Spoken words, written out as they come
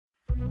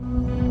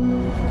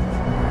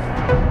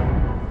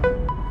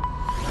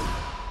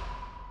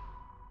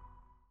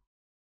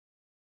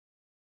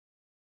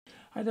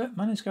Hi there,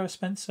 my name is Gareth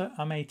Spencer.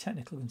 I'm a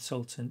technical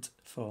consultant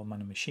for Man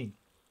and Machine.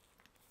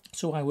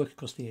 So I work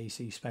across the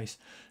AEC space,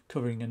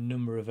 covering a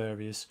number of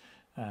areas.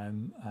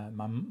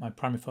 My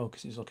primary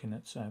focus is looking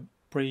at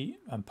pre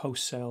and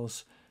post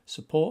sales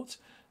support.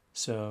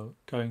 So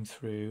going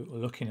through,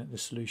 looking at the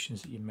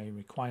solutions that you may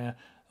require,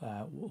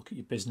 look at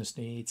your business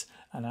needs,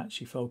 and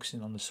actually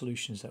focusing on the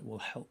solutions that will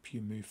help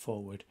you move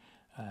forward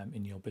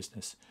in your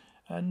business.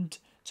 And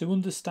to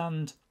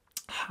understand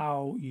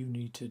how you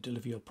need to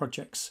deliver your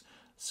projects,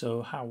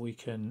 so how we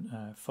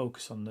can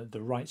focus on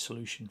the right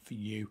solution for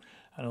you,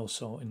 and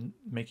also in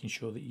making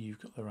sure that you've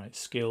got the right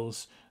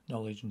skills,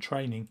 knowledge and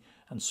training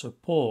and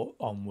support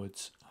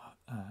onwards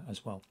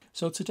as well.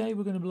 So today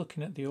we're going to be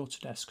looking at the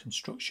Autodesk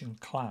Construction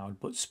Cloud,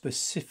 but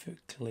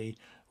specifically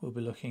we'll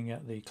be looking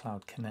at the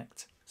Cloud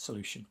Connect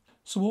solution.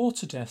 So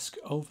Autodesk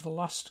over the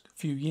last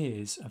few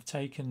years have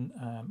taken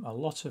a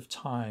lot of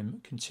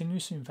time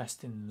continuously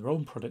investing in their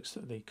own products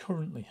that they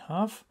currently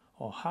have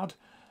or had,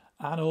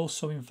 and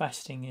also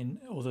investing in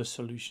other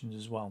solutions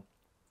as well,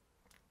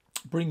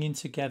 bringing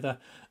together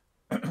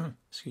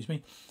excuse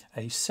me,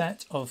 a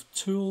set of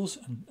tools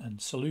and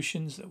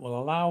solutions that will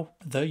allow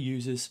their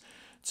users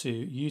to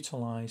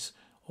utilize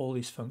all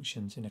these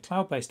functions in a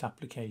cloud-based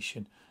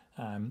application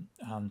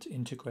and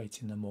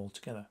integrating them all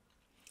together.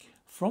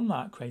 From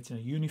that, creating a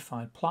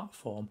unified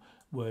platform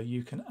where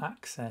you can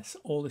access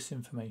all this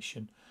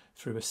information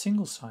through a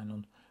single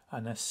sign-on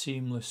and a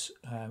seamless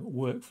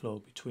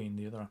workflow between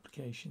the other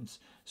applications.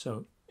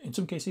 So in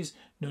some cases,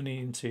 no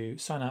needing to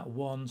sign out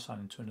one, sign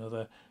into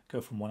another, go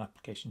from one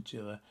application to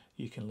the other.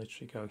 You can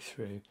literally go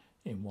through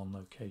in one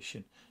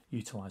location,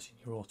 utilizing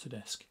your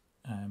Autodesk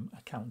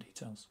account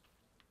details.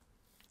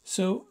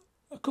 So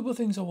a couple of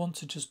things I want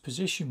to just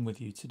position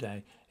with you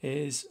today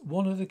is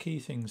one of the key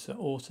things that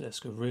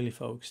Autodesk have really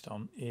focused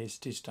on is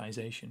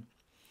digitization.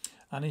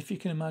 And if you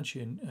can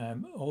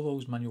imagine all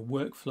those manual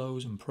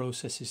workflows and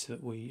processes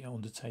that we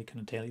undertake on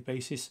a daily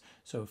basis,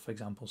 so for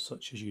example,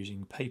 such as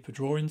using paper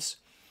drawings,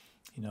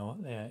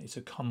 it's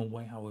a common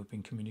way how we've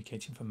been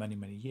communicating for many,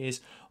 many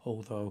years,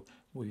 although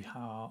we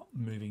are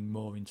moving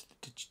more into the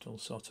digital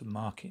sort of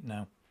market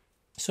now.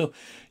 So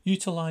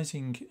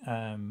utilizing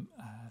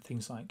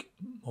things like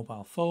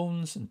mobile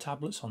phones and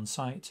tablets on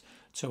site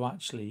to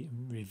actually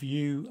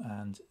review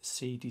and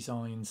see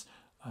designs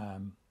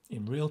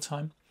in real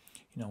time,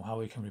 how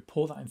we can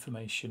report that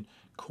information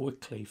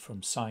quickly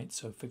from site.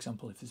 So for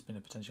example, if there's been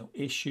a potential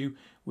issue,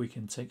 we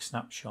can take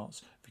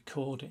snapshots,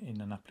 record it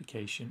in an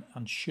application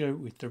and share it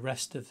with the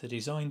rest of the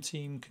design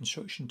team,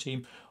 construction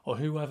team, or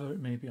whoever it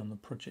may be on the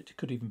project. It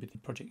could even be the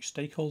project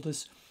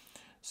stakeholders.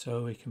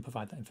 So we can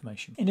provide that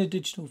information in a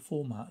digital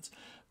format,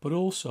 but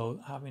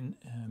also having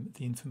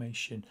the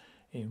information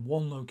in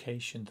one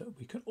location that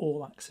we can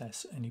all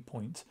access at any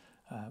point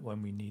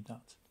when we need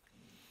that.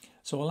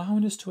 So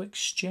allowing us to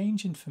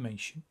exchange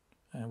information,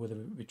 whether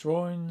it be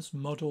drawings,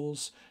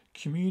 models,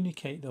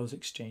 communicate those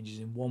exchanges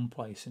in one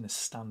place in a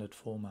standard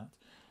format.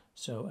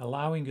 So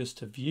allowing us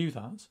to view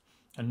that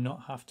and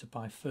not have to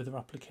buy further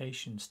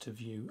applications to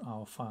view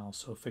our files.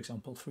 So for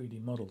example,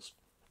 3D models.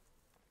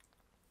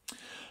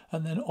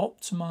 And then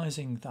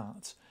optimizing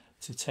that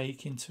to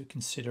take into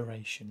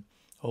consideration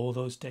all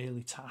those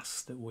daily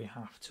tasks that we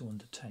have to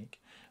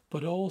undertake,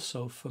 but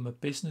also from a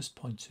business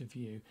point of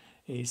view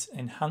is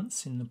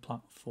enhancing the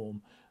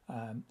platform,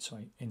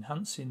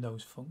 enhancing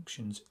those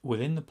functions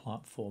within the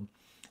platform,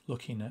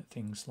 looking at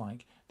things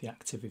like the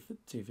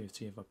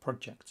activity of a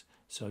project.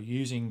 So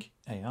using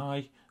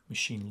AI,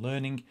 machine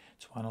learning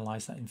to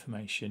analyze that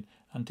information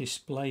and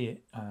display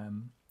it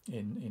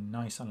in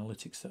nice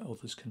analytics that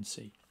others can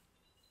see.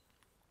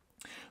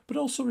 But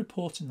also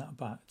reporting that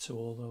back to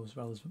all those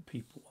relevant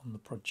people on the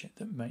project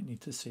that might need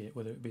to see it,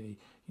 whether it be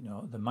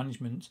the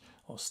management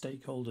or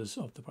stakeholders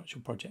of the actual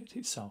project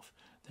itself.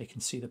 They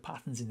can see the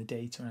patterns in the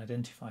data and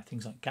identify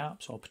things like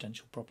gaps or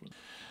potential problems.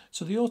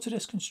 So the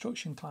Autodesk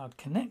Construction Cloud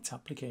Connect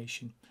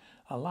application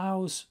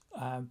allows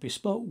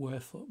bespoke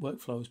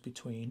workflows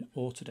between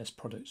Autodesk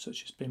products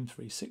such as BIM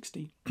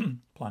 360,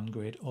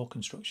 PlanGrid or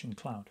Construction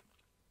Cloud.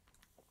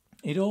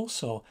 It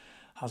also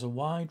has a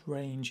wide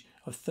range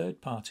of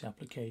third-party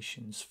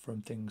applications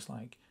from things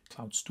like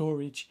cloud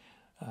storage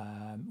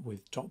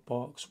with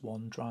Dropbox,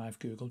 OneDrive,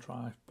 Google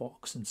Drive,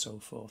 Box and so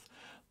forth,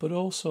 but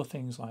also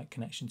things like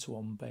connection to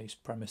on-base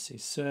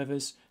premises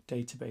servers,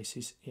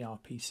 databases,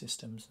 ERP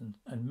systems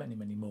and many,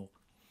 many more.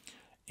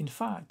 In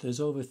fact, there's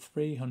over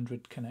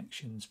 300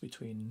 connections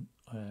between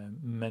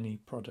many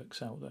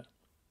products out there.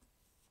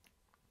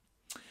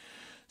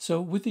 So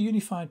with the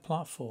unified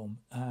platform,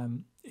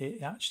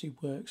 it actually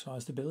works or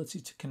has the ability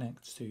to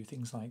connect to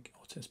things like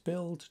Autodesk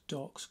Build,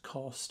 Docs,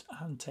 Cost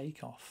and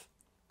Takeoff.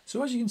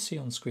 So as you can see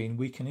on screen,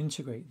 we can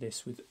integrate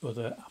this with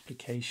other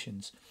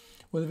applications,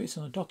 whether it's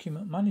on a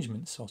document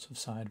management sort of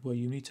side where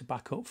you need to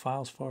back up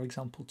files, for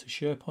example, to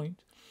SharePoint,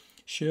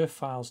 share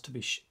files to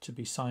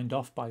be signed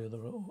off by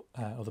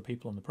other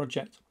people on the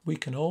project. We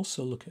can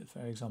also look at,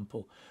 for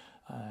example,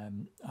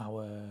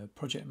 our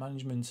project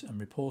management and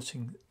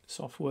reporting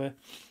software,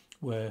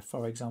 where,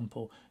 for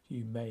example,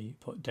 you may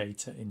put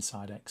data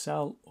inside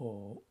Excel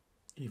or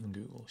even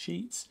Google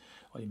Sheets,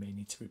 or you may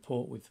need to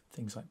report with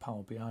things like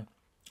Power BI.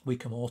 We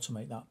can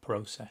automate that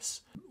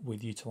process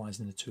with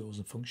utilising the tools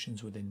and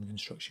functions within the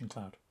Construction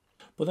Cloud.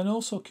 But then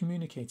also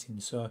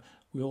communicating, so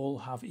we all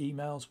have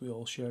emails, we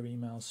all share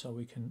emails, so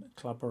we can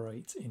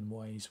collaborate in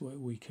ways where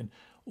we can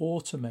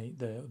automate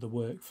the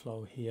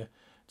workflow here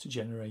to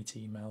generate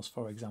emails,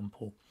 for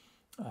example,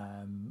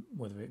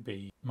 whether it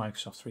be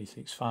Microsoft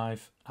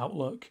 365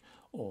 Outlook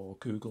or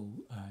Google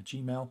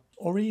Gmail,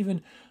 or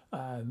even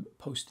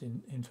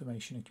posting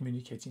information and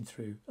communicating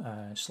through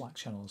Slack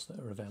channels that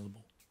are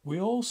available. We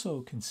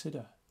also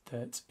consider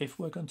that if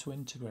we're going to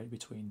integrate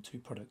between two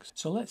products,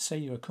 so let's say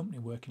you're a company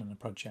working on a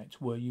project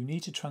where you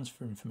need to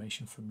transfer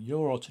information from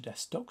your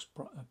Autodesk Docs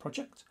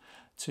project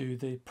to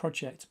the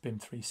project BIM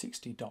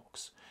 360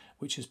 Docs,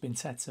 which has been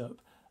set up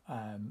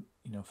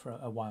for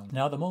a while.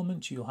 Now at the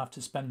moment you'll have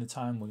to spend the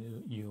time where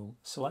you'll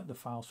select the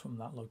files from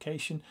that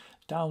location,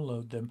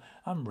 download them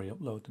and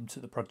re-upload them to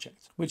the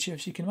project, which,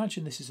 as you can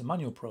imagine, this is a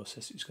manual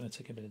process. It's going to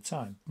take a bit of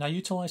time. Now,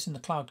 utilising the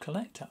Cloud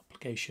Connect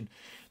application,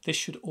 this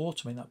should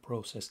automate that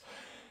process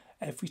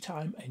every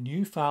time a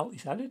new file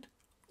is added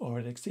or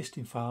an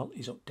existing file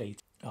is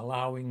updated,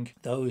 allowing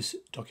those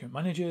document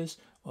managers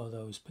or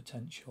those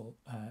potential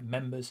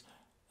members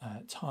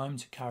time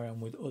to carry on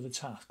with other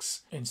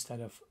tasks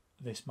instead of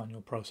this manual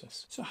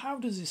process. So how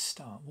does this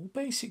start? Well,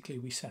 basically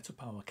we set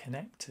up our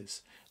connectors.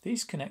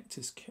 These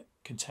connectors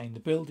contain the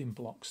building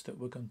blocks that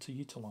we're going to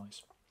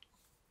utilise.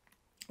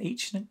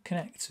 Each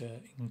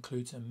connector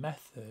includes a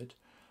method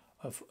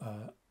of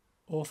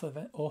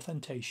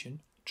authentication,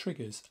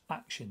 triggers,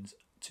 actions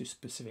to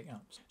specific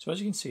apps. So as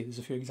you can see, there's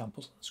a few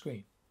examples on the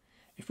screen.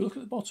 If we look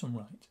at the bottom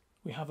right,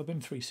 we have a BIM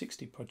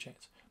 360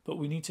 project, but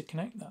we need to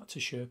connect that to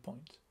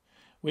SharePoint.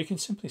 We can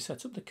simply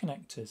set up the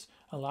connectors,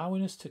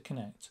 allowing us to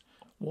connect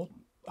one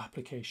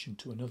application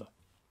to another.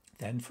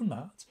 Then from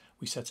that,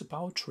 we set up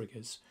our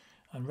triggers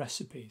and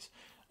recipes,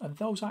 and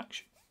those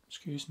actions,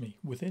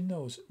 within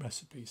those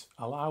recipes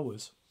allow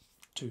us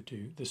to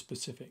do the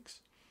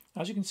specifics.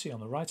 As you can see on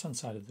the right hand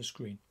side of the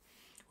screen,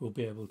 we'll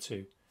be able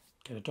to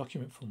get a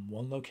document from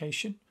one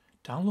location,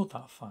 download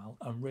that file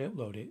and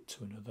re-upload it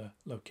to another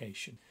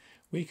location.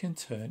 We can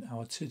turn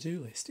our to-do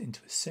list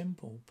into a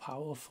simple,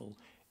 powerful,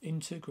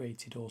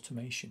 integrated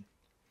automation.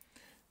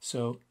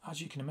 So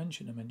as you can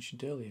imagine, I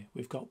mentioned earlier,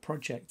 we've got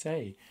project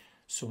A.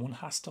 Someone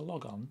has to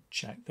log on,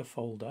 check the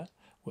folder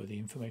where the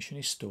information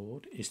is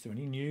stored. Is there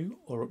any new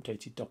or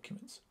updated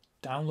documents?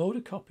 Download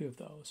a copy of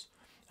those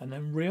and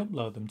then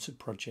re-upload them to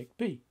project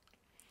B.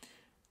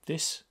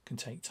 This can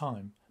take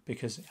time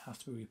because it has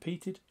to be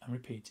repeated and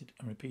repeated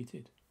and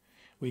repeated.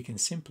 We can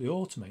simply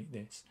automate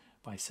this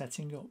by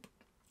setting up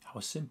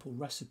our simple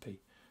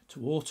recipe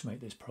to automate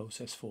this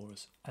process for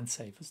us and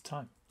save us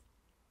time.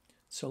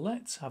 So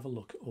let's have a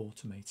look at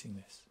automating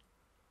this.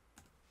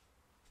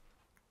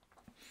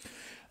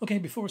 Okay,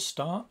 before I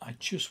start, I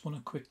just want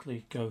to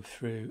quickly go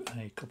through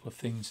a couple of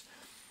things.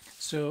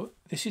 So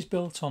this is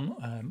built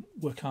on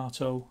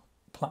Workato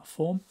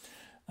platform,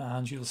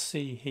 and you'll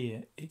see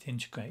here it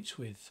integrates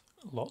with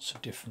lots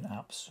of different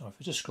apps. So if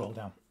I just scroll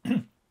down,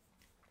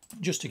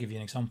 just to give you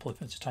an example,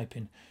 if I just type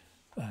in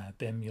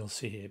BIM, you'll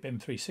see here BIM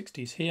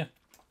 360 is here.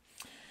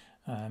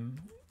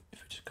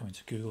 If we just go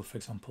into Google, for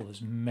example,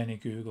 there's many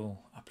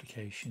Google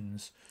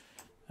applications.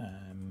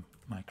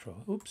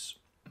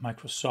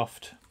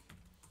 Microsoft,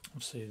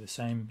 obviously the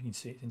same. You can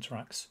see it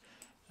interacts,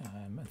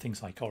 and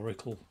things like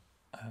Oracle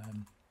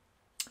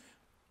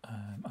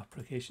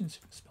applications.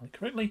 If I spell it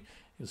correctly,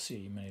 you'll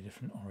see many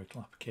different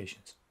Oracle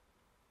applications.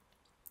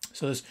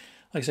 So there's,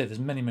 like I said, there's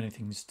many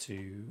things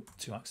to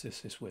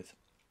access this with.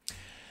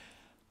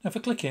 Now, if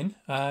I click in,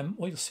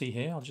 what you'll see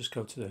here, I'll just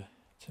go to the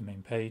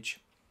main page.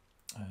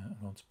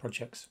 On to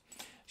projects.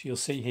 So you'll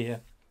see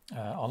here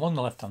along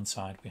the left hand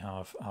side we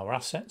have our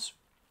assets,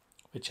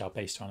 which are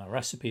based on our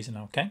recipes and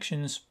our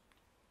connections,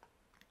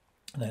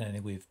 and then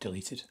any we've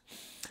deleted.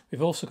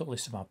 We've also got a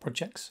list of our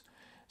projects,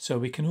 so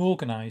we can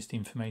organise the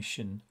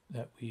information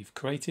that we've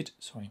created.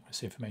 Sorry, when I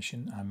say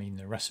information, I mean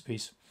the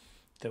recipes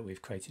that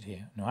we've created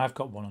here. Now I've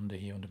got one under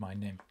here under my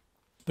name,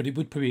 but it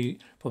would probably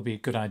be a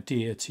good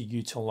idea to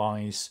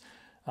utilise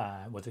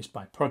whether it's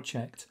by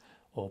project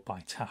or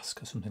by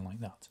task or something like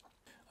that.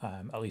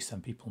 At least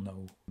then people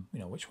know,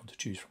 which one to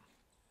choose from.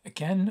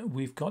 Again,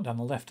 we've got down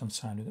the left hand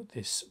side of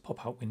this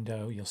pop-out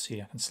window. You'll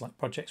see I can select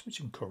projects which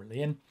I'm currently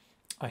in.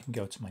 I can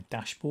go to my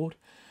dashboard.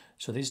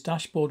 So this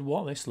dashboard,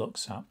 what this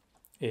looks at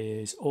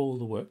is all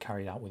the work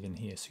carried out within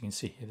here. So you can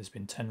see here there's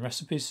been 10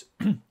 recipes,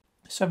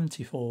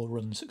 74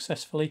 run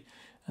successfully,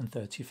 and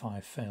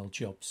 35 failed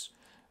jobs.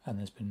 And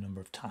there's been a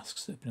number of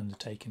tasks that have been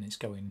undertaken. It's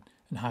going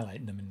and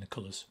highlighting them in the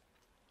colours.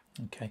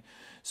 Okay,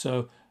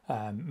 so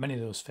many of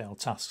those failed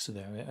tasks are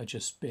there are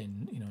just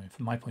been,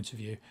 from my point of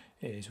view,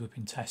 is we've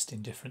been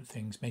testing different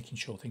things, making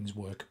sure things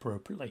work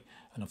appropriately,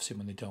 and obviously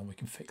when they don't, we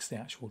can fix the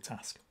actual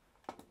task.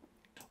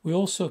 We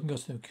also can go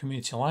to the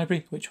community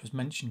library, which was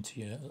mentioned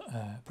to you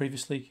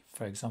previously.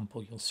 For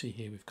example, you'll see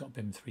here we've got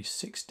BIM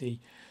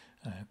 360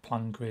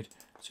 PlanGrid.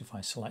 So if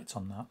I select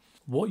on that,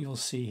 what you'll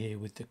see here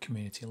with the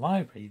community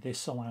library,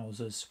 this allows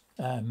us,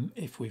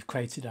 if we've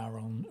created our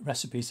own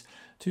recipes,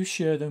 to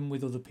share them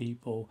with other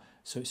people.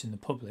 So it's in the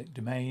public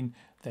domain.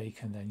 They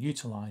can then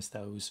utilize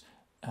those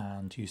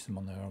and use them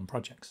on their own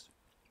projects.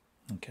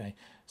 Okay,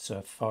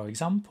 so for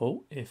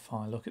example, if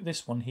I look at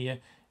this one here,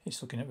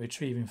 it's looking at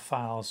retrieving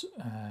files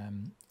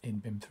in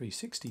BIM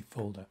 360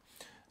 folder.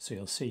 So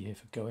you'll see here,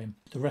 if I go in,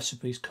 the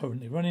recipe is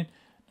currently running.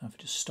 Now if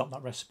I just stop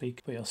that recipe,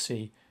 but you'll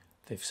see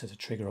they've set a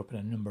trigger up and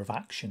a number of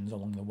actions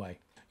along the way.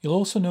 You'll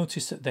also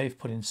notice that they've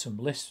put in some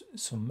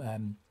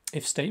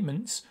if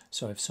statements.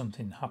 So if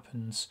something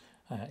happens,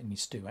 it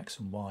needs to do X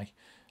and Y.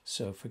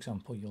 So for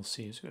example, you'll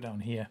see as we go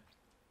down here,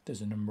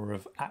 there's a number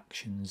of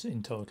actions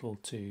in total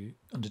to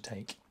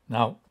undertake.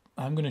 Now,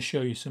 I'm going to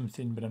show you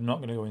something, but I'm not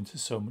going to go into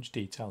so much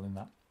detail in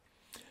that.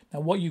 Now,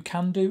 what you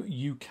can do,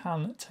 you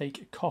can take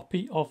a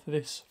copy of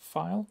this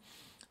file.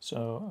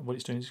 So what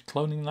it's doing is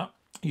cloning that.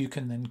 You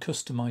can then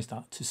customize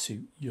that to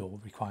suit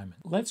your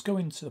requirement. Let's go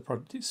into the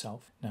product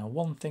itself. Now,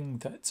 one thing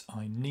that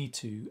I need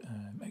to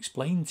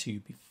explain to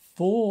you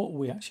before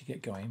we actually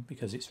get going,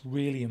 because it's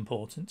really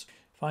important.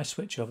 If I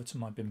switch over to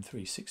my BIM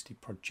 360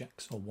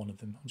 projects, or one of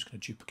them, I'm just going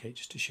to duplicate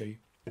just to show you.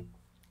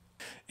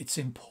 It's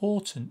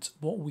important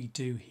what we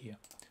do here.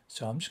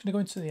 So I'm just going to go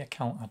into the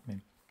account admin.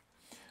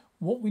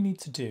 What we need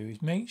to do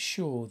is make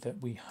sure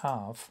that we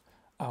have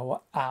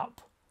our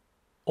app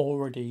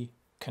already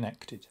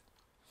connected.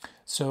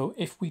 So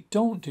if we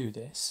don't do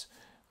this,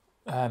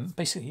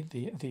 basically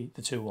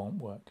the two won't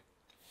work.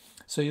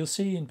 So you'll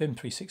see in BIM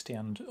 360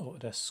 and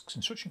Autodesk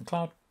Construction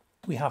Cloud,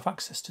 we have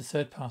access to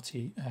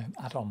third-party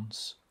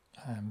add-ons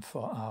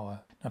for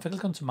our. Now if I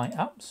click onto my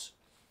apps,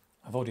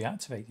 I've already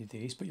activated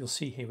these, but you'll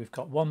see here we've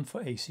got one for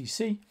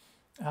ACC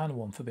and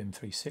one for BIM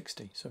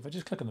 360. So if I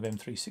just click on the BIM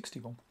 360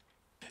 one,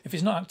 if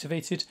it's not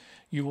activated,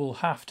 you will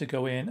have to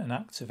go in and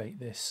activate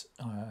this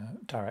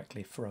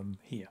directly from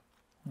here,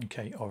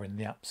 okay, or in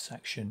the apps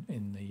section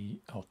in the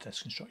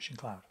Autodesk Construction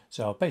Cloud.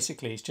 So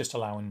basically, it's just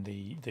allowing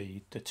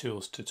the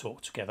tools to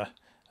talk together,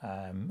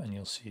 and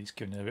you'll see it's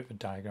giving a bit of a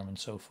diagram and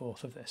so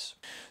forth of this.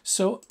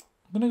 So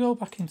I'm going to go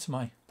back into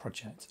my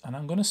project, and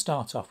I'm going to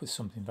start off with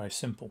something very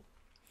simple.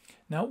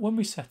 Now, when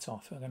we set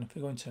off, I'm going to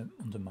go into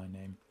under my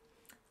name.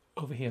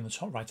 Over here on the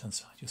top right hand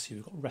side, you'll see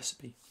we've got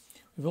recipe.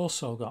 We've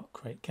also got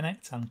create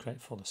connect and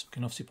create folders. So we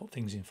can obviously put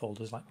things in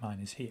folders like mine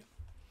is here.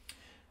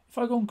 If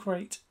I go and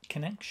create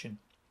connection,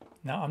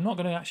 now I'm not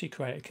going to actually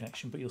create a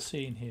connection, but you'll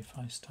see in here, if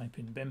I type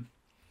in BIM,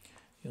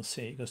 you'll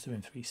see it goes to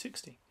BIM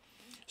 360.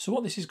 So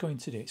what this is going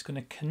to do, it's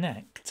going to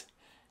connect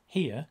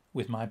here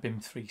with my BIM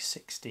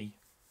 360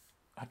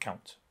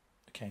 account,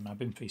 okay, my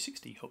BIM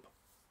 360 hub.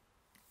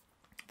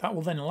 That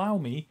will then allow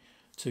me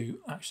to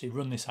actually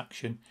run this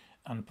action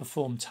and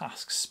perform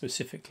tasks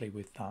specifically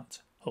with that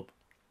hub.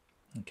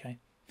 Okay,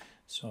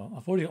 so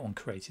I've already got one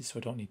created, so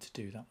I don't need to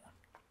do that one.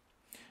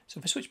 So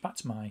if I switch back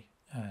to my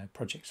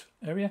projects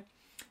area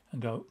and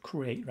go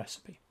create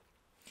recipe.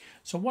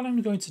 So what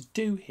I'm going to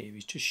do here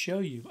is just show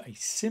you a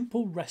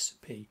simple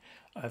recipe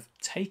of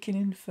taking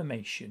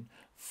information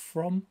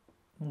from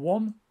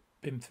one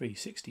BIM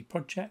 360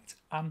 project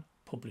and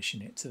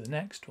publishing it to the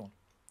next one.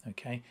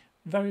 Okay,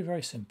 very,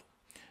 very simple.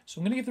 So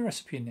I'm going to give the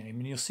recipe a name,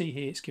 and you'll see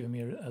here it's giving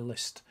me a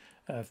list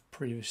of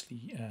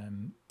previously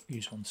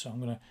used ones. So I'm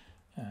going to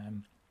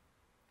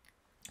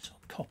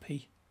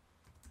copy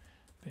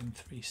BIM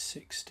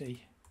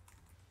 360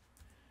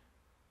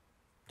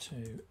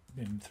 to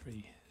BIM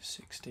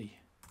 360.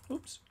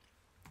 Oops.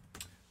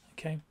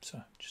 Okay,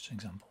 so just an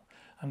example.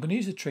 I'm going to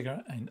use the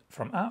trigger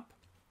from app.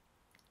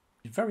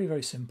 Very,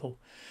 very simple.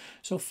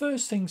 So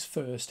first things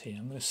first here,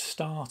 I'm going to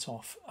start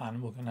off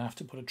and we're going to have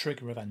to put a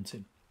trigger event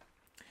in.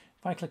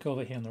 If I click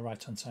over here on the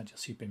right hand side, you'll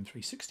see BIM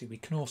 360. We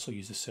can also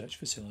use the search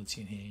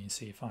facility in here. You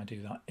see if I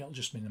do that, it'll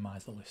just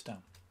minimize the list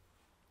down.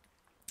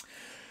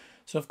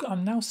 So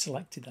I'm now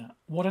selected that.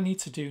 What I need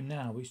to do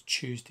now is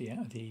choose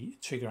the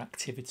trigger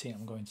activity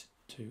I'm going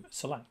to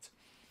select.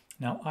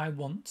 Now I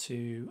want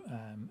to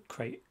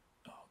create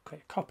a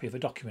copy of a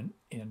document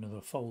in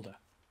another folder,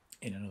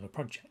 in another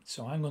project.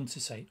 So I'm going to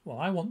say, well,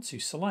 I want to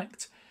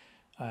select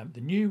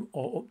the new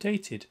or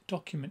updated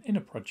document in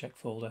a project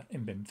folder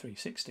in BIM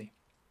 360.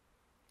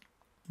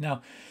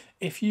 Now,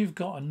 if you've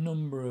got a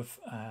number of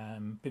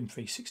BIM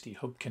 360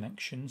 hub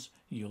connections,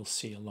 you'll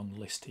see a long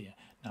list here.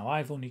 Now,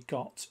 I've only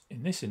got,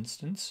 in this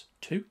instance,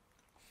 2.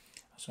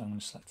 So I'm going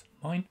to select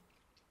mine.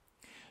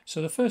 So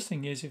the first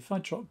thing is, if I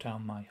drop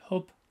down my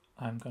hub,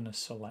 I'm going to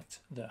select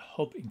the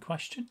hub in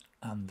question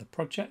and the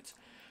project.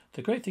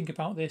 The great thing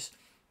about this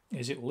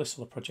is it will list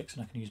all the projects,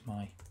 and I can use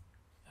my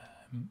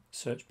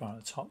search bar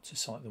at the top to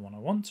select the one I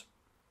want.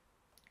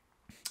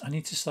 I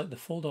need to select the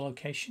folder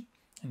location,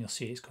 and you'll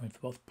see it's coming for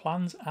both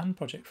plans and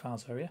project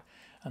files area,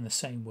 and the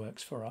same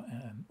works for our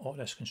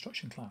Autodesk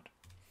Construction Cloud.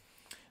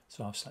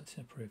 So I've selected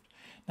approved.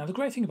 Now the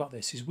great thing about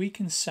this is we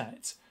can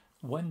set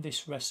when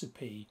this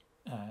recipe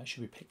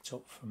should be picked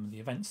up from the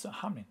events that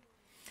are happening.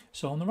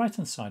 So on the right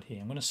hand side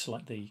here, I'm going to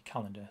select the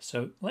calendar.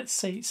 So let's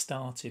say it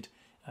started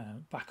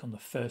back on the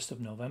 1st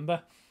of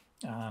November,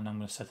 and I'm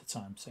going to set the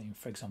time, saying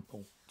for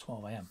example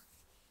 12 AM.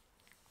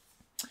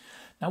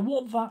 Now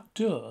what that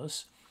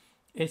does,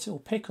 it'll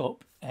pick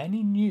up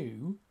any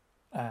new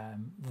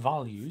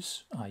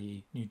values,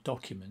 i.e. new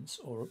documents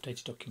or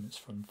updated documents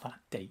from that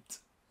date.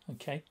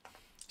 Okay,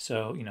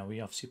 so you know, we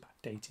obviously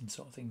backdating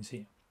sort of things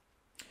here.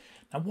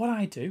 Now what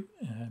I do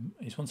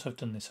is once I've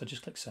done this, I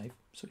just click save.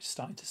 So it's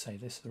started to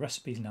save this. The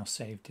recipe is now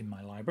saved in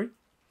my library.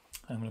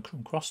 I'm going to come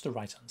across the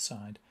right hand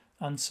side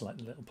and select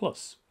the little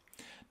plus.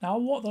 Now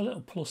what the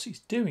little plus is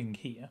doing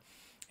here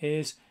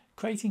is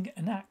creating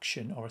an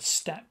action or a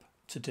step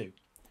to do.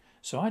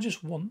 So I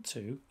just want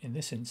to, in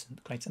this instance,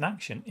 create an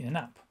action in an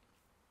app.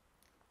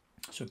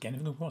 So again,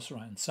 if I go across the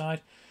right hand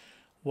side,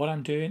 what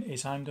I'm doing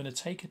is I'm going to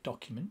take a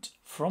document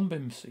from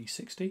BIM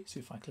 360. So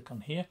if I click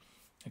on here,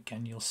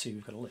 again, you'll see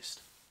we've got a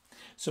list.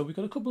 So we've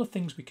got a couple of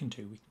things we can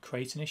do. We can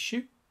create an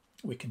issue,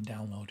 we can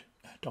download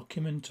a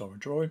document or a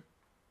drawing,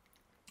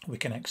 we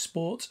can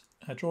export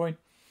a drawing,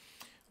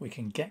 we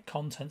can get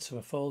contents of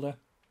a folder,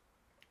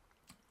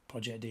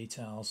 project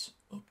details,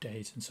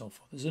 update, and so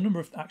forth. There's a number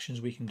of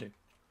actions we can do.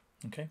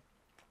 Okay.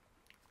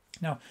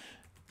 Now, I'm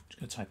just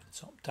going to type at the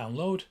top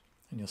download,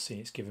 and you'll see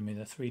it's giving me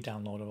the 3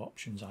 download of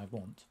options I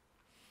want.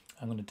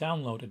 I'm going to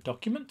download a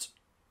document.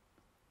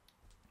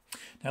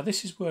 Now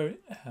this is where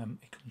it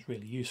becomes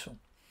really useful.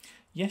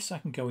 Yes, I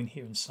can go in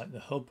here and select the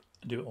hub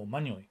and do it all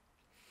manually.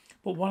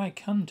 But what I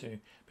can do,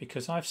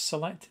 because I've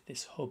selected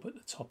this hub at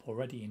the top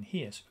already in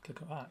here, so if I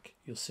click back,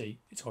 you'll see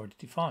it's already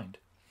defined.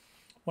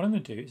 What I'm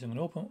going to do is I'm going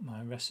to open up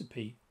my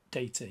recipe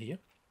data here.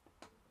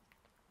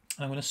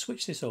 And I'm going to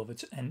switch this over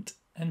to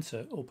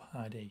enter up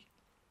ID.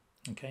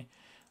 Okay,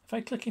 if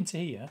I click into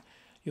here,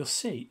 you'll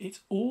see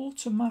it's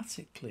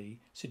automatically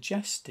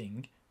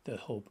suggesting the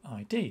hub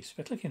ID. So if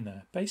I click in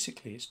there,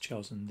 basically it's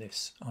chosen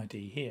this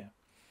ID here.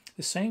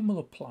 The same will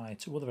apply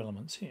to other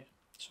elements here.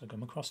 So I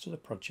come across to the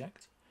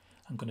project.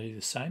 I'm going to do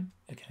the same.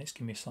 Again, it's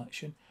giving me a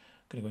selection.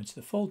 I'm going to go into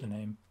the folder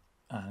name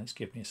and it's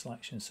giving me a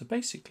selection. So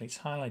basically it's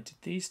highlighted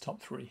these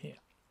top 3 here.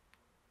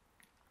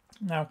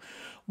 Now,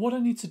 what I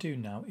need to do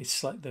now is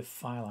select the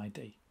file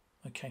ID.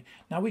 Okay,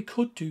 now we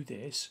could do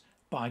this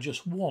by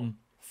just one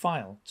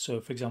file.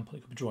 So for example,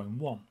 it could be drawing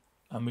 1,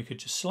 and we could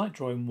just select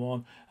drawing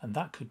 1, and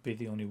that could be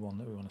the only one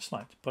that we want to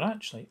select. But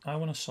actually, I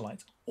want to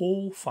select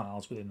all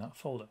files within that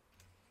folder.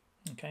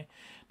 Okay,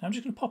 now I'm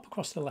just going to pop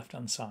across to the left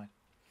hand side.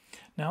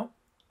 Now,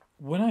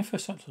 when I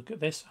first started to look at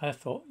this, I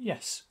thought,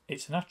 yes,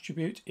 it's an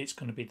attribute, it's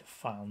going to be the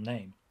file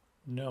name.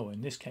 No,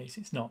 in this case,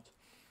 it's not.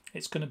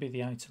 It's going to be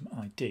the item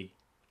ID.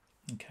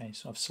 Okay,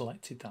 so I've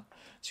selected that.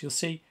 So you'll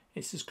see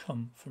it's just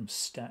come from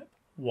step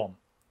 1.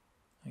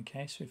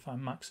 Okay, so if I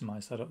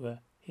maximize that up there,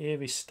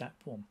 here is step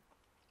 1.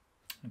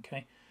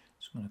 Okay,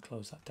 so I'm going to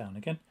close that down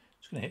again.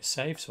 Just going to hit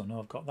save so I know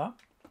I've got that.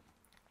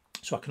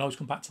 So I can always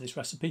come back to this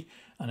recipe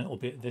and it will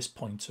be at this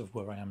point of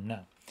where I am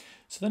now.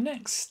 So the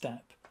next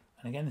step,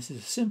 and again this is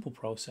a simple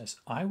process,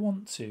 I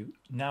want to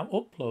now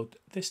upload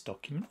this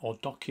document or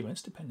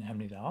documents, depending on how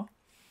many there are,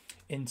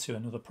 into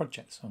another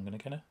project. So I'm going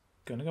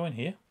to go in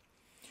here.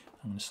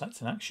 I'm going to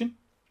select an action.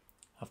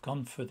 I've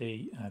gone for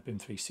the BIM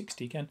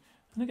 360 again.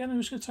 And again, I'm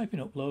just going to type in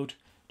upload,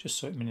 just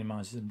so it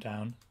minimises them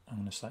down. I'm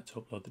going to select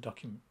to upload the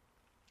document.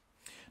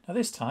 Now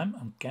this time,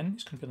 again,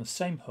 it's going to be on the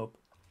same hub.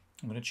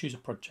 I'm going to choose a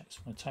project. So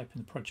I'm going to type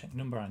in the project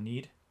number I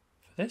need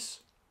for this.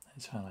 And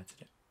it's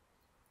highlighted it.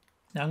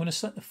 Now I'm going to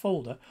select the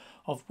folder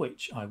of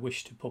which I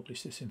wish to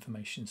publish this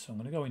information. So I'm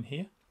going to go in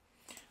here.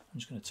 I'm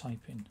just going to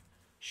type in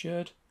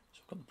shared.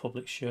 So I've got the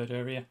public shared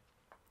area.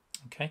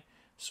 Okay,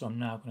 so I'm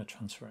now going to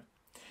transfer it.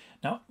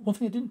 Now, one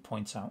thing I didn't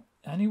point out,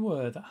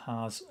 anywhere that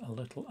has a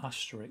little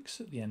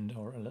asterisk at the end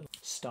or a little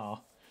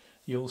star,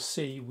 you'll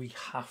see we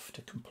have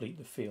to complete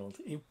the field.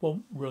 It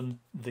won't run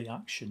the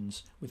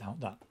actions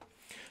without that.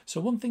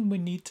 So one thing we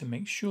need to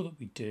make sure that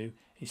we do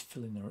is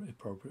fill in the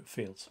appropriate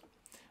fields.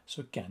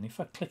 So again, if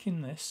I click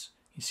in this,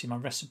 you see my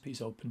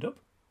recipe's opened up.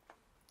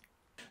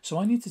 So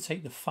I need to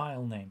take the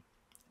file name.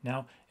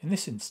 Now, in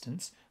this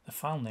instance, the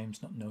file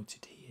name's not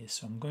noted here,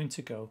 so I'm going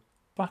to go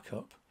back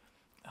up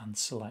and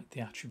select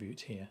the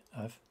attribute here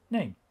of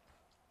name.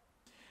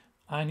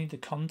 I need the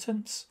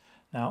contents.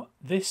 Now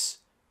this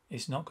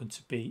is not going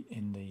to be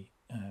in the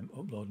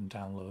upload and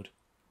download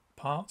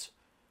part.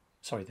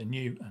 Sorry, the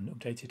new and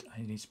updated,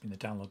 it needs to be in the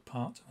download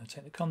part. I'm going to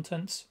take the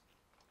contents.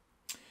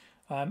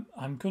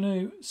 I'm going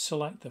to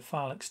select the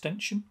file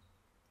extension,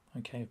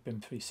 okay, of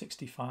BIM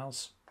 360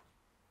 files.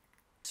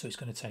 So it's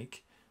going to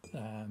take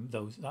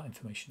that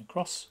information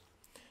across,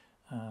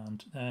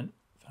 and then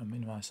if I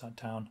minimize that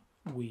down,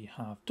 we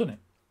have done it.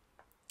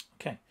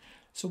 Okay,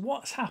 so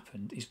what's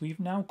happened is we've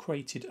now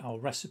created our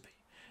recipe.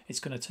 It's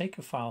going to take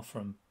a file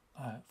from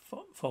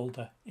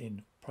folder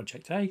in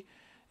project A.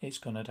 It's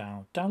going to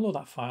download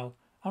that file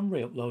and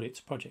re-upload it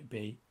to project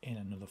B in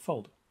another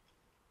folder.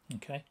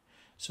 Okay,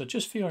 so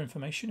just for your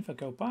information, if I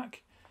go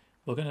back,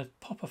 we're going to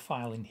pop a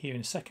file in here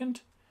in a second.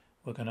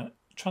 We're going to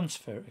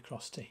transfer it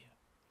across to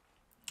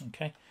here.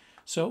 Okay,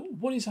 so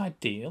what is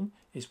ideal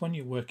is when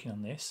you're working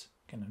on this,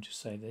 can I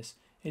just say this,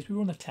 is we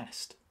run a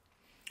test.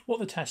 What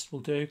the test will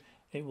do,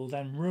 it will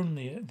then run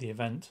the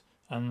event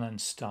and then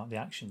start the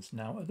actions.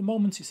 Now at the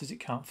moment it says it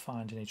can't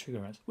find any trigger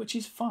errors, which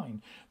is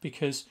fine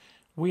because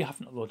we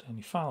haven't uploaded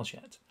any files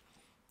yet.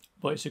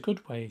 But it's a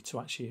good way to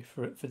actually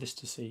for this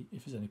to see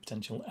if there's any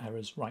potential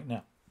errors right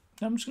now.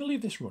 Now I'm just going to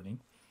leave this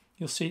running.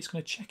 You'll see it's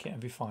going to check it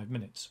every 5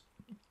 minutes.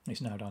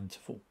 It's now down to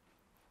 4.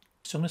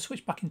 So I'm going to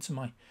switch back into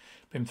my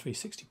BIM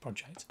 360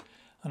 project,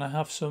 and I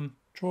have some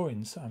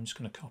drawings that I'm just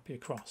going to copy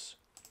across.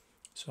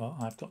 So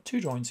I've got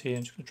 2 drawings here.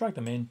 I'm just going to drag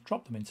them in,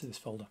 drop them into this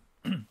folder.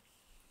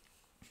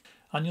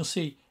 And you'll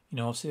see,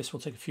 obviously this will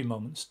take a few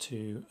moments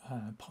to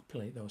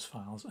populate those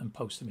files and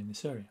post them in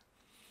this area.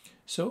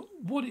 So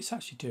what it's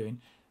actually doing,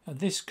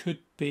 this could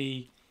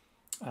be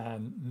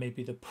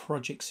maybe the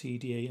project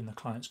CDE and the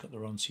client's got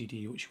their own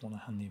CDE which you want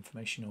to hand the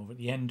information over at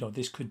the end, or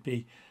this could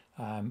be,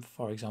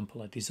 for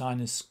example, a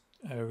designer's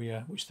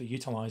area which they're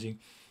utilising,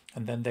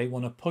 and then they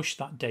want to push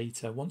that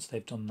data once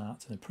they've done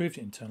that and approved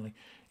it internally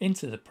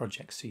into the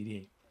project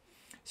CDE.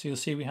 So you'll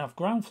see we have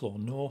ground floor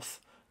north,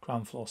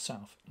 ground floor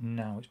south.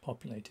 Now it's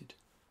populated.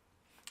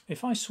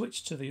 If I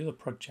switch to the other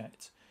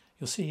project,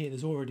 you'll see here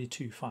there's already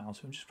 2 files.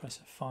 So I'll just press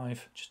F5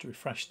 just to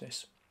refresh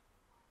this.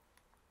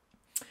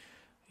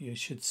 You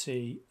should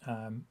see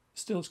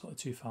still it's got the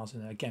 2 files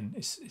in there. Again,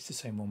 it's the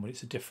same one, but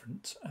it's a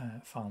different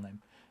file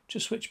name.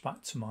 Just switch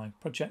back to my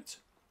project.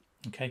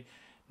 Okay,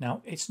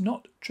 now it's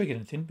not triggered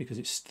anything because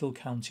it's still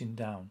counting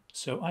down.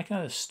 So I can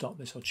either stop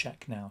this or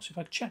check now. So if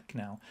I check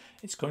now,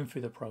 it's going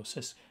through the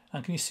process.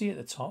 And can you see at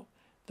the top,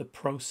 the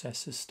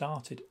process has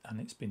started and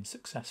it's been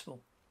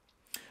successful.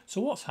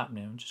 So what's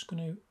happening? I'm just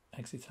going to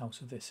exit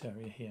out of this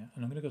area here,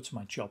 and I'm going to go to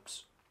my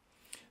jobs.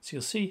 So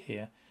you'll see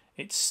here,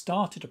 it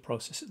started a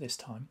process at this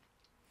time.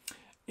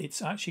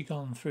 It's actually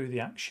gone through the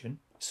action,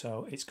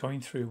 so it's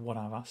going through what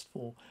I've asked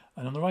for.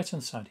 And on the right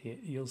hand side here,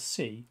 you'll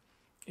see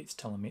it's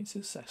telling me it's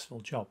a successful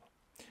job.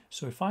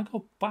 So if I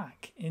go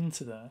back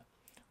into there,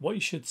 what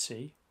you should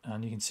see,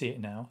 and you can see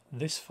it now,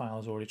 this file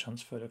is already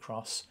transferred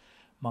across.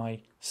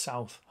 My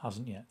south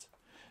hasn't yet.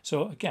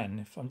 So again,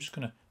 if I'm just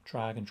going to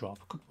drag and drop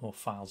a couple more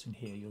files in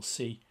here, you'll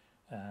see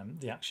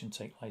the action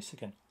take place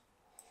again.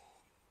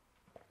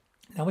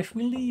 Now if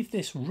we leave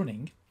this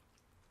running,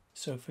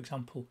 so for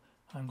example,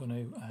 I'm going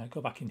to go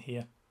back in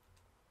here,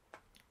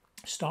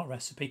 start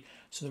recipe.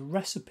 So the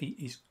recipe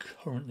is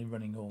currently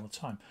running all the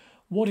time.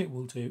 What it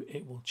will do,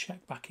 it will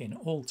check back in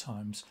all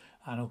times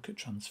and look at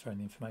transferring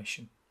the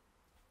information.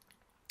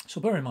 So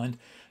bear in mind,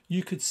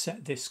 you could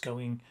set this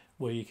going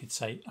where you could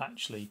say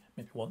actually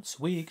maybe once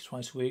a week,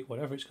 twice a week,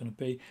 whatever it's going to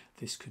be.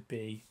 This could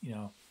be,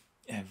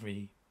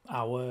 every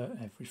hour,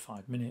 every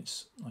 5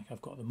 minutes, like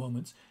I've got at the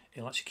moment.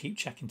 It'll actually keep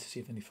checking to see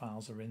if any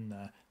files are in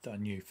there that are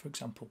new, for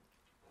example,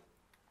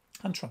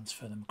 and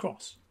transfer them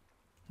across.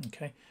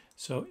 Okay,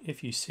 so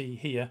if you see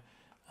here,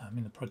 I'm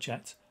in the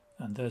project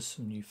and there's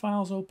some new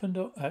files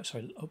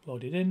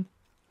uploaded in,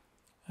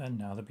 and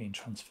now they're being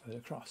transferred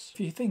across. If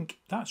you think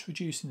that's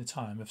reducing the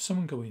time of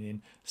someone going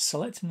in,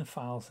 selecting the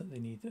files that they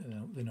need,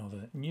 they know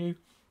that are new,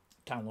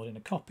 downloading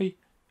a copy,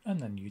 and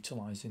then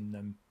utilising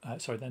them,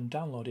 then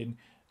downloading,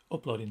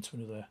 uploading to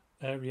another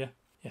area.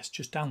 Yes,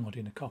 just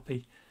downloading a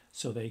copy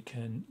so they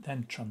can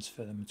then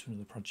transfer them into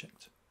another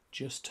project.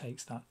 Just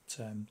takes that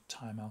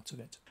time out of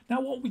it. Now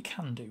what we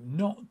can do,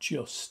 not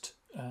just,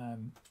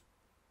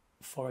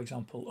 for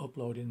example,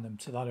 uploading them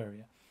to that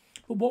area,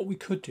 but what we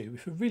could do,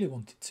 if we really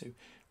wanted to,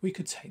 we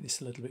could take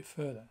this a little bit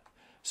further.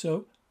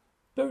 So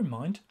bear in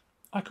mind,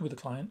 I could be the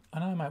client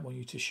and I might want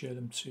you to share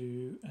them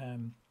to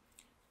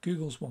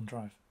Google's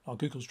OneDrive, or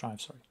Google's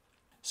Drive, sorry.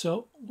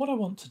 So what I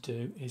want to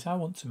do is I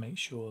want to make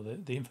sure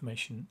that the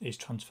information is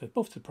transferred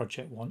both to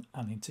project 1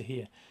 and into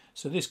here.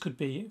 So this could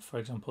be, for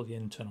example, the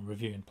internal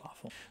reviewing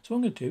platform. So what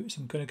I'm going to do is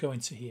I'm going to go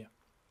into here.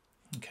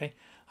 Okay,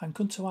 I'm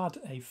going to add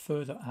a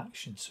further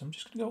action. So I'm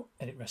just going to go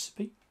edit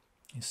recipe.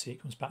 You see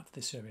it comes back to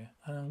this area,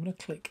 and I'm going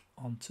to click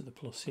onto the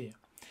plus here.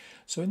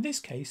 So in this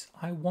case,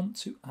 I want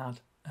to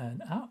add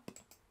an app,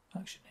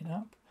 action in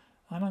app,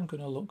 and I'm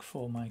going to look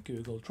for my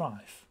Google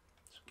Drive.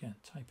 So again,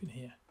 type in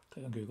here,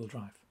 click on Google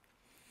Drive.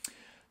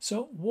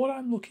 So what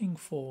I'm looking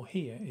for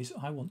here is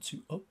I want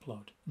to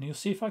upload. And you'll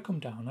see if I come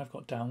down, I've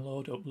got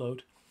download,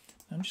 upload.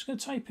 I'm just going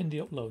to type in the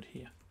upload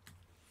here,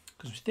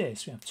 because with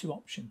this we have 2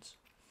 options.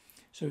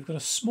 So we've got a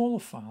smaller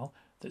file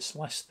that's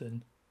less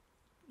than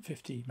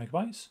 50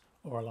 megabytes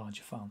or a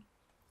larger file.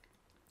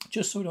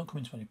 Just so we don't come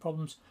into any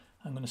problems,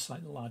 I'm going to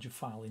select the larger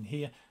file in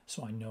here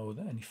so I know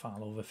that any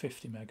file over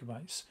 50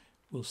 megabytes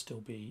will still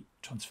be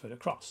transferred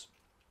across.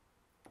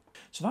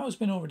 So that has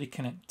been already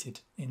connected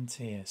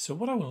into here. So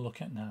what I want to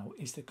look at now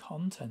is the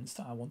contents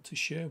that I want to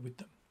share with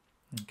them.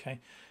 Okay,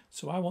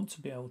 so I want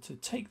to be able to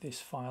take this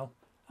file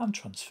and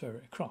transfer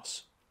it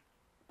across.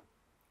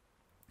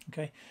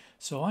 Okay,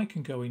 so I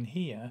can go in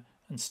here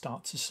and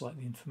start to select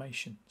the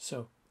information.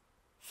 So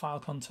file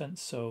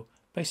contents, so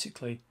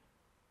basically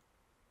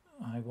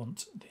I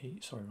want the,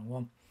 sorry, wrong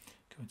one.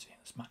 Go into here,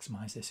 let's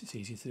maximize this, it's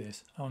easier to do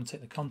this. I want to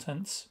take the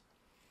contents.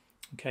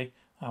 Okay,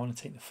 I want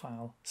to take the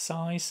file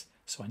size,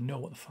 so I know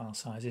what the file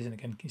size is, and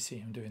again you can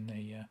see I'm doing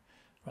the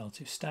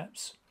relative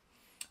steps.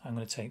 I'm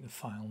going to take the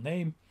file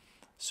name,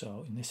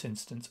 so in this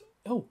instance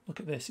oh, look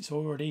at this, it's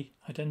already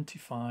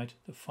identified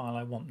the file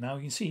I want. Now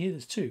you can see here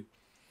there's two.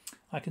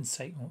 I can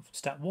say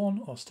step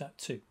 1 or step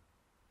 2.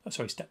 Oh,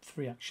 sorry, step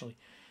 3 actually.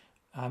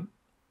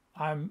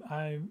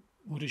 I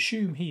would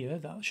assume here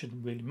that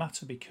shouldn't really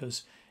matter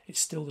because it's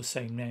still the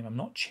same name. I'm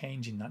not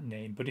changing that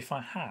name, but if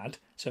I had,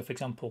 so for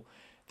example,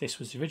 this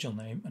was the original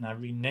name and I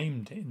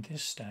renamed it in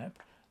this step,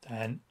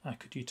 then I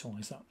could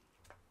utilize that.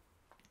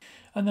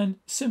 And then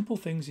simple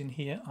things in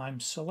here, I'm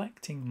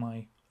selecting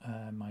my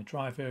my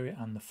drive area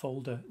and the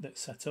folder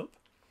that's set up.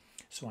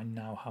 So I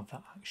now have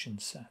that action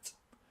set.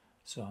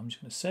 So I'm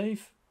just going to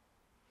save.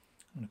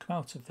 I'm going to come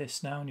out of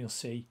this now and you'll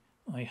see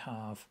I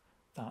have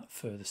that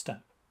further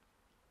step.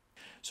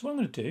 So what I'm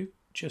going to do,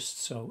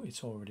 just so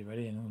it's already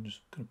ready, and I'm just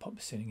going to pop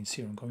this in, you can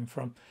see where I'm going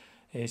from,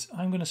 is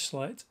I'm going to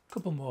select a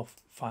couple more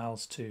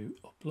files to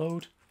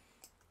upload,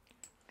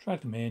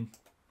 drag them in,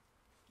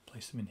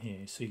 place them in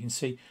here. So you can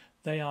see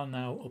they are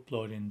now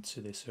uploading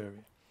to this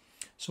area.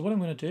 So what I'm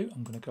going to do,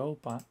 I'm going to go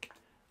back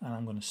and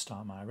I'm going to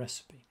start my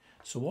recipe.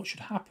 So what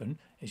should happen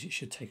is it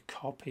should take a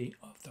copy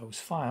of those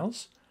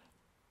files,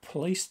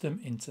 place them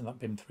into that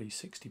BIM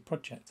 360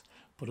 project,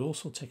 but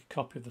also take a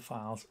copy of the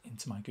files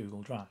into my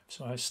Google Drive.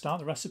 So I start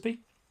the recipe.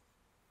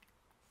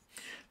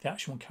 The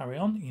action will carry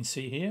on. You can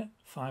see here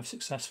 5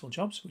 successful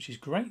jobs, which is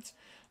great. So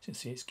you can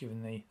see it's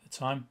given the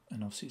time,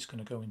 and obviously it's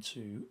going to go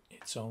into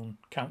its own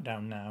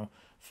countdown now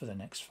for the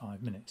next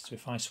 5 minutes. So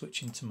if I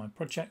switch into my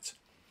project,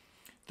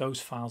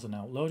 those files are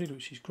now loaded,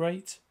 which is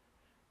great.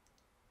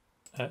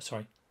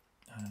 Sorry,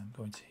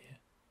 going to here.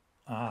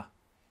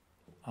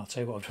 I'll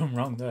tell you what I've done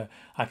wrong there.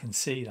 I can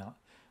see that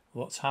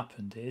what's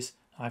happened is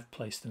I've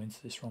placed them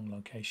into this wrong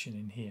location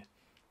in here.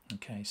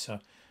 Okay, so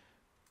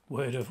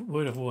word of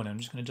warning. I'm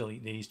just going to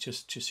delete these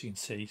just so you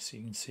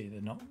can see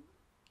they're not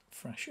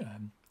fresh,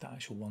 the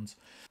actual ones.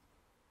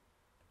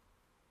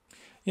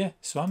 Yeah,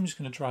 so I'm just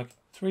going to drag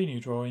 3 new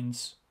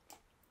drawings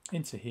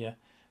into here.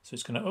 So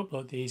it's going to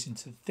upload these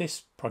into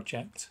this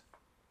project.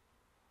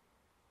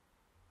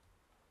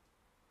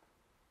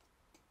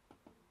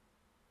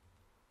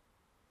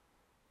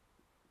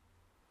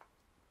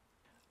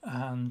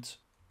 And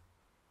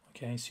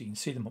okay, so you can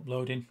see them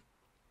uploading.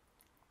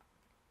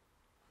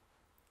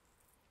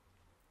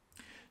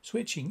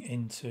 Switching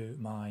into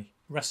my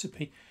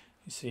recipe,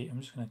 you see I'm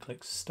just going to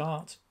click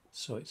start,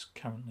 so it's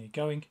currently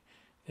going.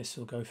 This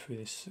will go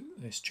through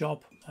this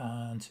job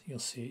and you'll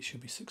see it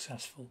should be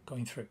successful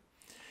going through.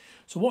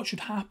 So what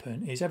should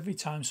happen is every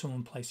time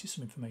someone places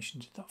some information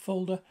into that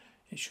folder,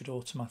 it should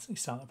automatically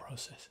start the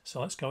process.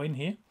 So let's go in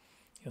here.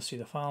 You'll see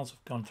the files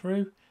have gone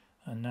through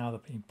and now they're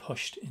being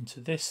pushed into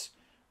this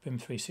BIM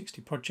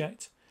 360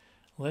 project.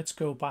 Let's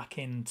go back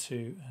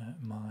into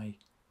my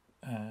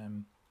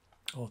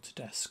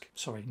Autodesk.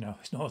 Sorry, no,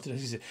 it's not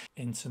Autodesk. It's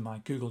into my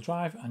Google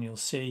Drive, and you'll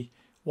see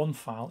one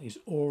file is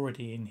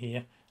already in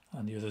here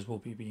and the others will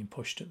be being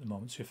pushed at the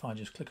moment. So if I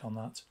just click on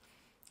that,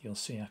 you'll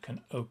see I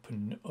can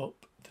open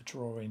up the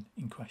drawing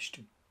in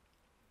question.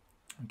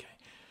 Okay,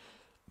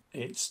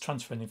 it's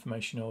transferring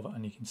information over,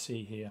 and you can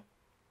see here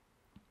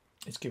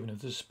it's giving us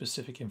the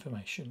specific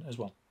information as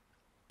well.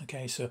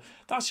 Okay, so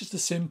that's just a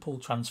simple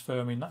transfer.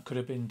 I mean, that could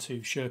have been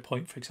to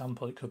SharePoint, for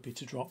example. It could be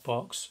to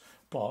Dropbox,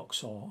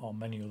 Box, or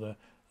many other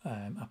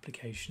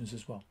applications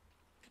as well.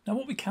 Now,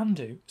 what we can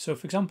do, so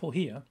for example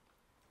here,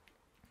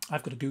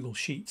 I've got a Google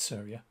Sheets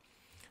area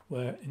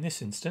where in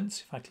this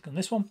instance, if I click on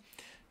this one,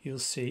 you'll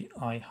see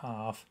I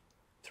have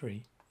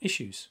 3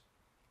 issues.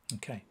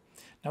 Okay,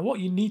 now what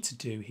you need to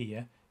do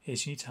here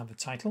is you need to have a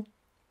title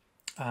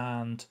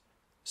and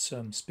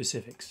some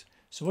specifics.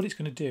 So what it's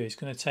going to do is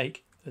going to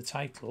take the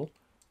title,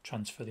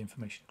 transfer the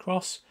information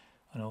across,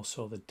 and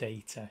also the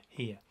data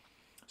here.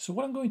 So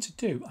what I'm going to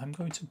do, I'm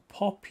going to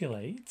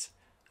populate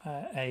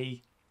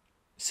a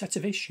set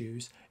of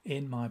issues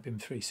in my BIM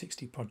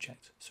 360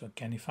 project. So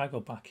again, if I go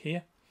back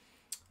here,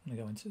 I'm going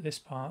to go into this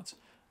part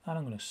and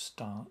I'm going to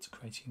start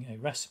creating a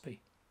recipe.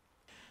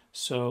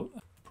 So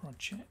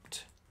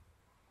project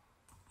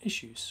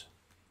issues.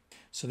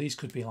 So these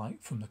could be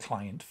like from the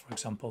client, for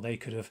example. They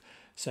could have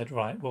said,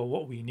 right, well,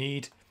 what we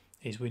need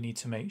is we need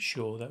to make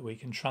sure that we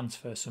can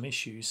transfer some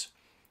issues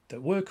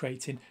that we're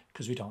creating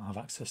because we don't have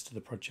access to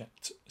the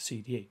project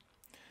CDE.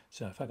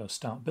 So if I go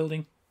start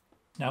building,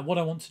 now what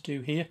I want to do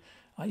here,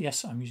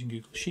 yes, I'm using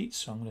Google Sheets,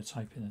 so I'm going to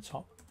type in the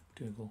top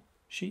Google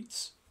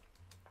Sheets,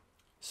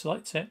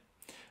 select it.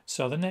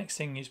 So the next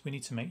thing is we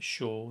need to make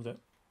sure that,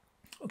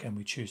 again,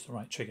 we choose the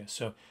right trigger.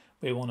 So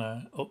we want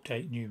to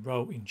update new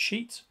row in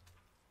Sheet.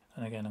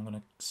 And again, I'm going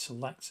to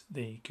select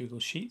the Google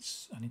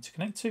Sheets I need to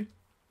connect to.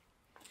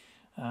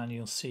 And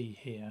you'll see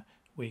here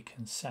we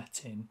can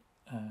set in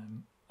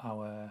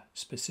our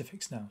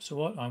specifics now. So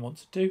what I want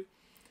to do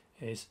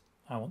is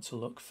I want to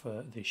look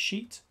for the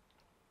sheet.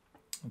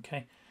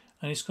 Okay,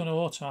 and it's going to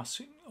auto ask,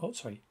 oh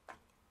sorry,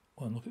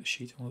 we'll look at the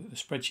sheet, we'll look at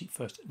the spreadsheet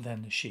first,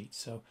 then the sheet.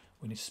 So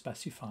we need to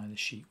specify the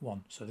sheet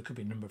 1. So there could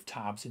be a number of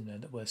tabs in there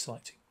that we're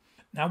selecting.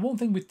 Now one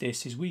thing with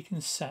this is we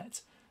can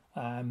set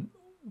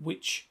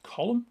which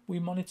column we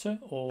monitor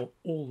or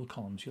all the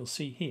columns. You'll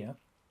see here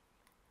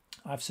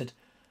I've said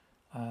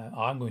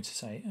I'm going to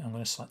say, I'm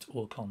going to select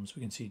all columns.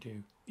 We can see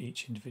do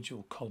each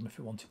individual column if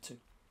we wanted to,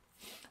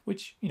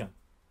 which, you know,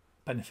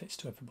 benefits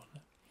to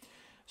everybody.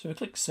 So we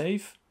click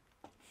save,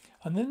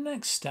 and the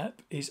next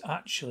step is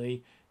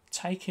actually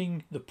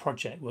taking the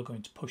project we're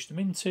going to push them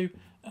into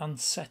and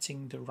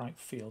setting the right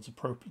fields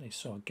appropriately.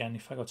 So again,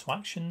 if I go to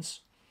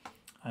actions,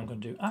 I'm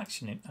going to do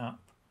action in app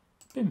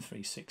BIM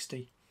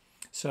 360.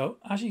 So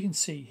as you can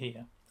see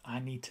here, I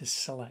need to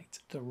select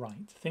the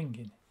right thing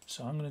in.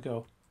 So I'm going to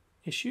go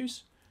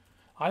issues.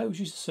 I always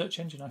use the search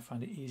engine. I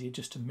find it easier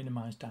just to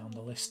minimize down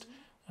the list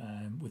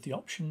with the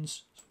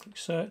options. So click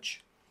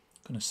search.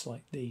 I'm going to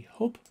select the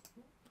hub.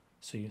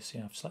 So you see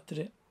I've selected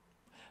it.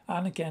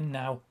 And again,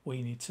 now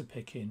we need to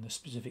pick in the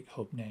specific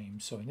hub name.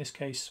 So in this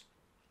case,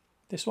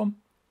 this one,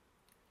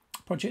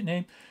 project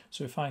name.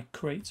 So if I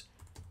create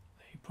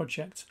the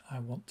project I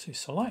want to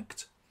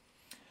select,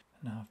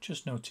 now I've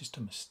just noticed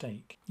a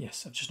mistake.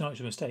 Yes, I've just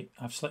noticed a mistake.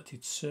 I've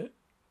selected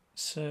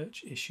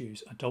search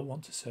issues. I don't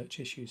want to search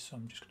issues, so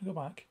I'm just going to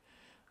go back.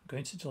 I'm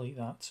going to delete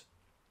that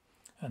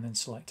and then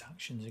select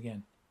actions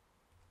again.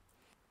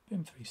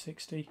 BIM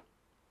 360,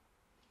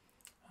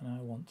 and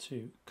I want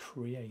to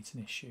create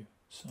an issue.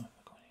 So if I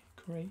go in here,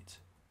 create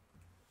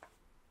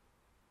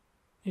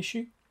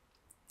issue.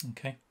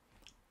 Okay,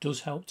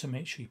 does help to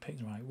make sure you pick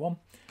the right one.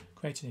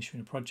 Create an issue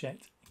in a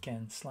project.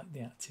 Again, select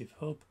the active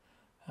hub.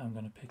 I'm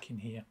going to pick in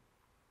here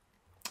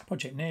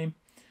project name,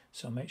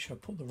 so make sure I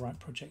put the right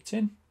project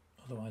in,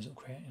 otherwise it'll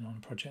create it on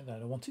a project that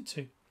I want it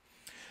to.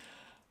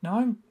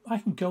 Now I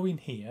can go in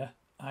here,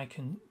 I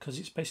can, because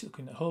it's basically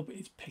looking at the hub,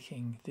 it's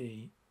picking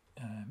the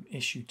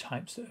issue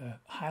types that are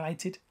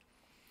highlighted.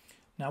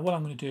 Now what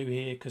I'm going to do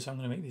here, because I'm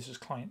going to make these as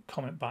client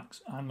comment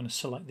backs, I'm going to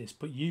select this,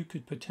 but you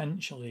could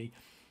potentially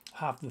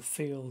have the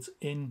fields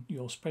in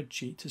your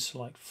spreadsheet to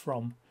select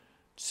from,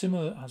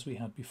 similar as we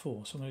had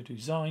before. So I'm going to do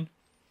design,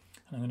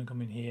 and I'm going to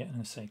come in here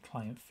and say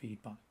client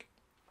feedback.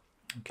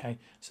 Okay,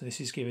 so this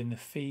is giving the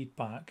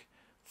feedback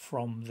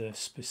from the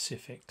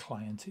specific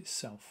client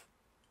itself.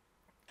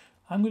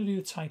 I'm going to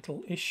do the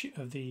title issue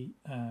of the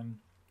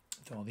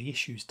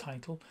issues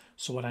title.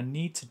 So what I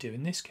need to do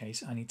in this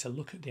case, I need to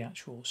look at the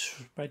actual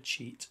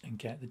spreadsheet and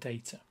get the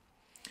data.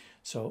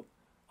 So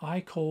I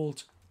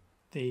called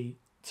the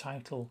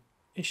title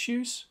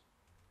issues.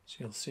 So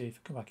you'll see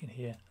if I come back in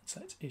here and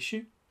select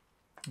issue.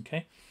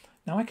 Okay,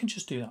 now I can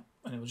just do that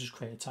and it will just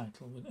create a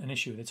title, an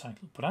issue with a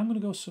title. But I'm going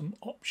to go some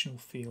optional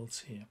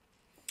fields here.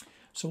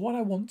 So what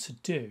I want to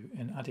do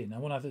and add in, I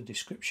want to add a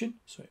description.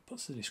 So it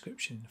puts the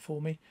description in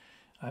for me.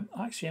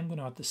 Actually, I'm going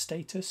to add the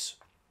status.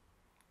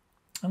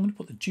 I'm going to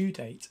put the due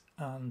date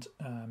and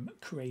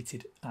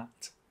created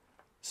at.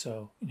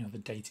 So, you know, the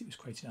date it was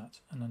created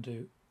at. And I'll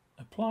do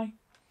apply.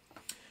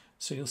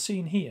 So you'll see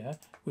in here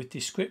with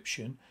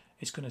description,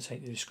 it's going to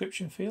take the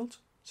description field.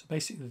 So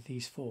basically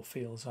these 4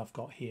 fields I've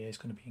got here is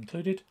going to be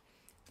included.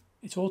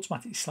 It's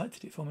automatically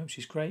selected it for me, which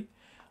is great.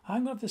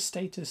 I'm going to have the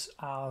status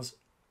as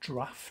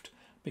draft,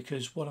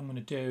 because what I'm going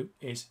to do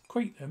is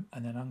create them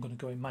and then I'm going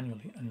to go in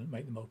manually and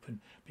make them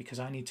open, because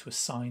I need to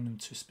assign them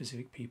to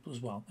specific people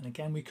as well. And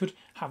again, we could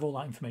have all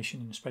that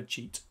information in a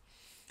spreadsheet,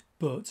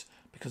 but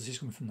because it's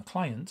coming from the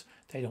client,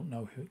 they don't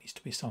know who it needs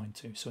to be assigned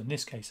to. So in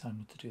this case, I'm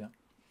going to do that.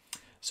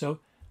 So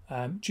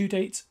due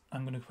date,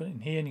 I'm going to put it in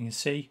here, and you can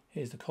see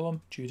here's the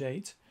column, due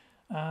date,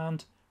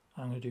 and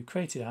I'm going to do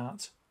created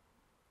at,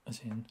 as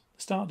in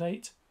the start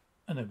date,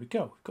 and there we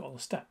go, we've got all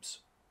the steps.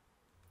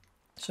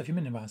 So if you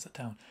minimize that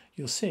down,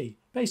 you'll see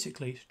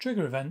basically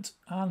trigger event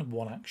and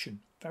one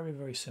action. Very,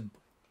 very simple.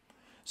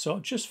 So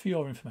just for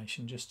your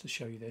information, just to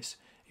show you this,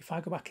 if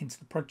I go back into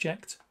the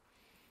project,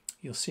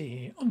 you'll see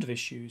here under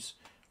issues,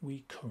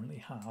 we currently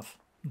have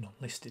none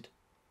listed.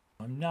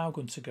 I'm now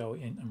going to go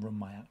in and run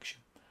my action.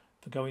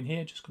 If I go in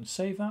here, just going to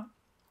save that,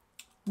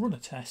 run a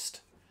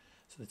test.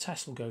 So the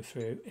test will go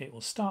through, it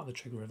will start the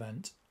trigger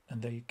event,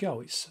 and there you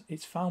go,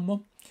 it's found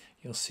one.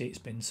 You'll see it's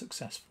been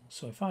successful.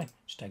 So if I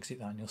just exit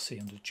that, and you'll see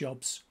under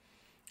jobs,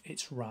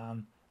 it's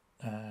ran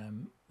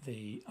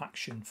the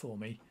action for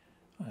me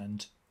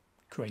and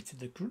created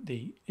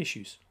the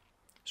issues.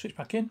 Switch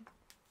back in.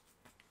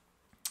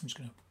 I'm just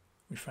going to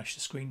refresh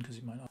the screen because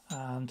it might not.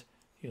 And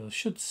you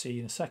should see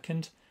in a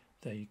second,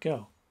 there you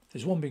go.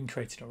 There's one being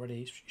created already,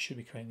 you should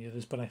be creating the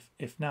others, but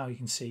if now you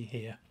can see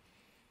here,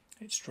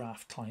 it's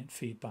draft, client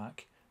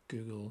feedback,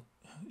 Google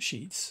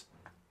Sheets.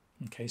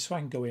 Okay, so I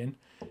can go in,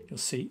 you'll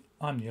see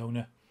I'm the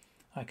owner.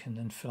 I can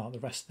then fill out the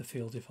rest of the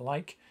field if I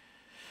like.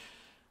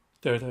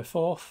 There,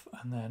 fourth,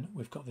 and then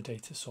we've got the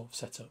data sort of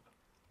set up.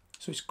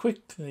 So it's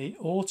quickly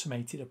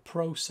automated a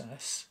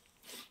process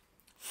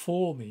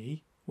for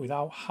me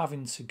without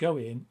having to go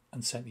in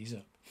and set these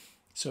up.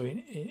 So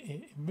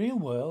in real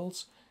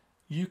worlds,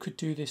 you could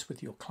do this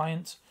with your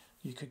client.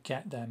 You could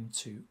get them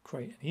to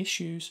create any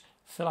issues,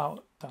 fill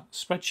out that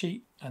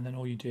spreadsheet, and then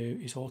all you do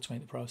is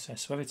automate the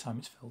process. So every time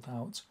it's filled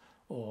out,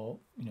 or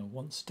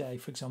once a day,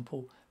 for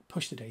example,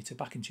 push the data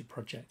back into your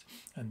project,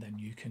 and then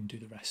you can do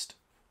the rest.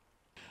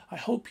 I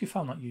hope you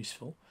found that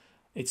useful.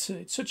 It's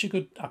such a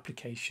good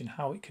application,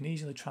 how it can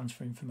easily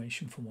transfer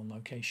information from one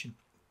location.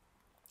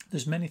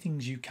 There's many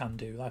things you can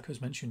do, like I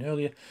was mentioning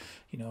earlier.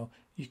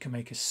 You can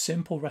make a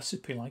simple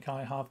recipe like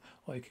I have,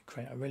 or you could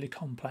create a really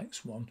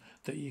complex one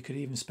that you could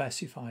even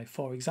specify.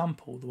 For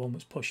example, the one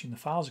that's pushing the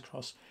files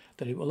across,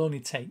 that it will only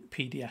take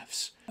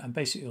PDFs, and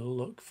basically it'll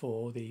look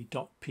for the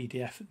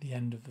 .pdf at the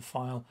end of the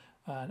file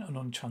and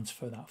only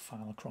transfer that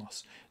file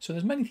across. So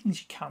there's many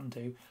things you can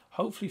do.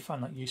 Hopefully you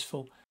find that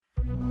useful.